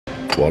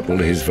What will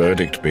his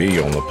verdict be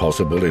on the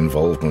possible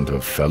involvement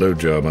of fellow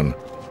German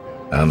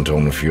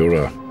Anton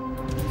Führer?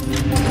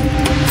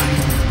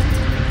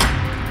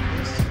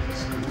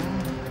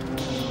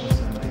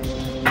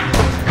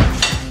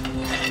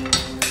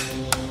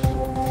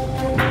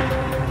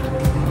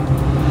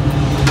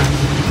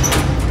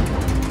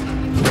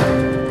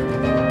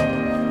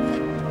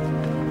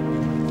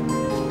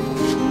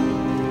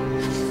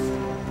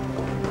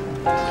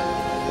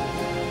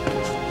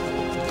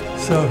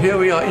 So here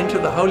we are into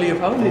the Holy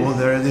of Holies. Oh,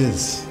 there it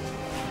is.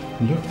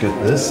 Look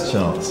at this,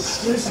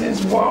 Charles. This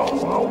is wow,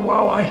 wow,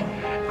 wow.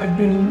 I've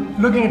been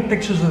looking at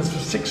pictures of this for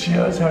 6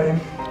 years, Harry.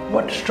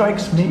 What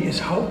strikes me is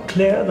how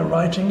clear the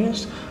writing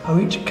is, how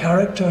each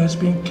character has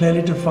been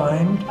clearly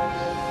defined.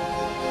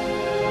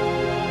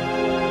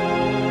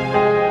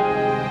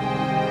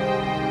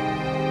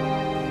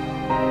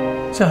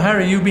 So,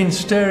 Harry, you've been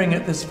staring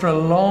at this for a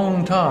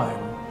long time.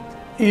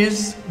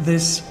 Is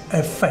this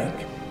a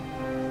fake?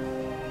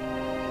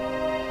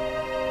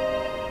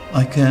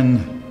 I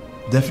can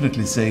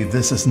definitely say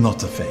this is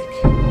not a fake.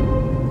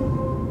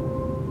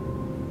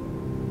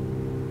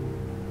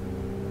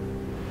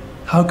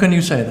 How can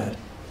you say that?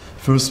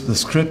 First, the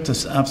script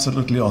is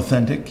absolutely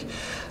authentic.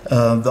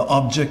 The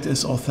object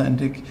is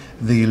authentic.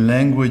 The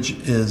language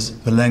is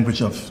the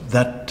language of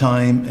that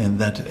time and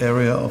that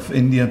area of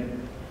India.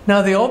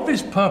 Now, the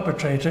obvious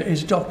perpetrator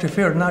is Dr.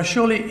 Führer. Now,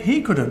 surely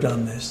he could have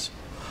done this.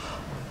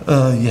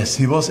 Yes,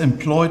 he was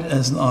employed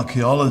as an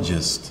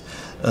archaeologist.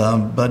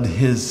 But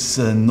his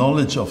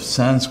knowledge of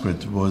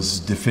Sanskrit was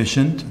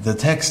deficient. The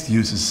text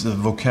uses a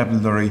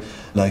vocabulary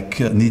like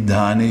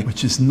nidhani,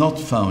 which is not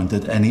found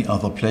at any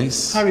other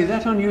place. Harry,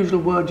 that unusual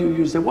word you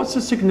use there, what's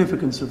the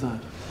significance of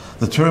that?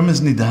 The term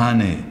is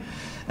nidhani,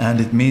 and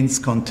it means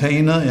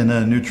container in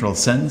a neutral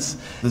sense.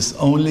 This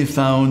only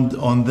found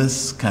on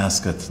this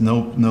casket,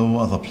 no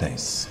other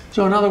place.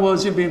 So in other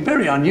words, it'd be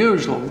very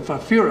unusual for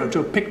Führer to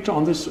have picked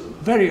on this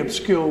very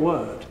obscure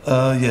word.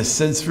 Yes,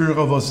 since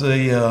Führer was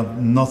a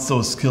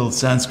not-so-skilled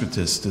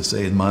Sanskritist, to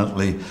say it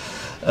mildly,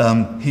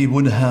 he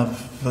would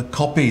have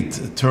copied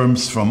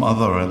terms from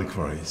other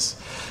reliquaries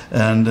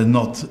and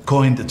not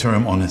coined a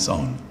term on his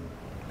own.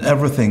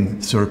 Everything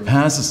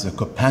surpasses the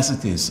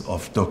capacities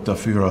of Dr.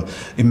 Führer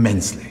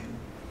immensely.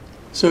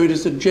 So it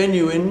is a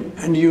genuine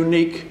and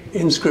unique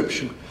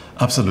inscription?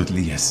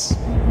 Absolutely, yes.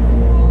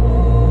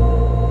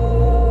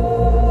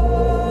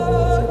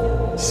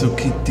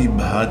 Sukiti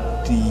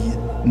bhati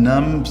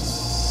nam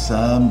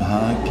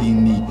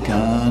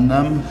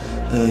sabhakinikanam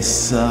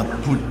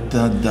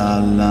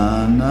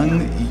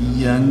saputadalanang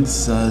yang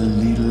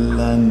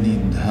salila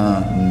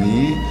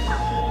nidhane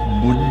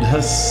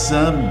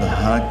buddhasa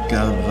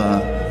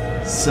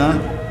bhagavasa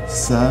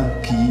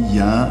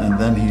sakya, and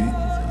then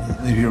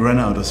he ran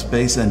out of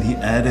space and he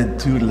added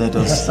 2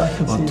 letters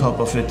on top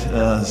of it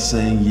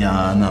saying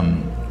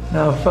yanam.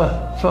 Now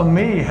for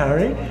me,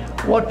 Harry,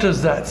 what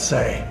does that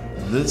say?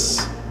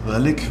 This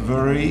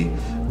reliquary,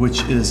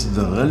 which is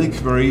the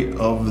reliquary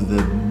of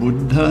the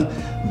Buddha,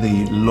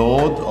 the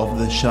lord of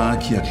the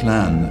Shakya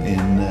clan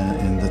in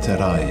the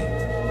Terai.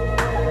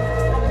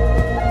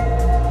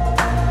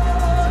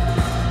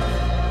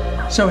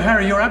 So,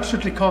 Harry, you're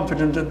absolutely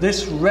confident that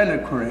this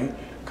reliquary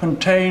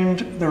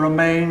contained the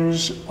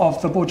remains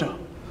of the Buddha?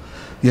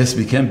 Yes,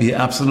 we can be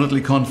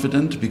absolutely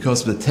confident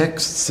because the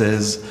text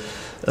says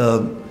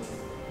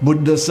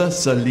Buddhasa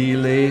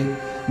salile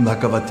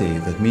Bhagavate.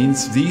 That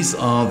means these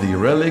are the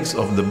relics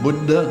of the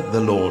Buddha, the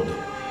Lord.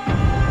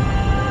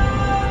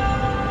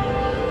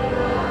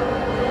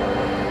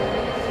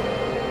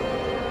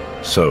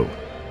 So,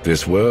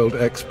 this world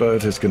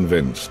expert is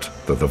convinced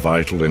that the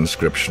vital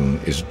inscription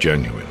is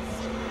genuine,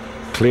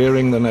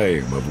 clearing the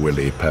name of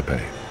Willy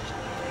Pepe.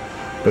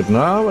 But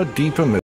now a deeper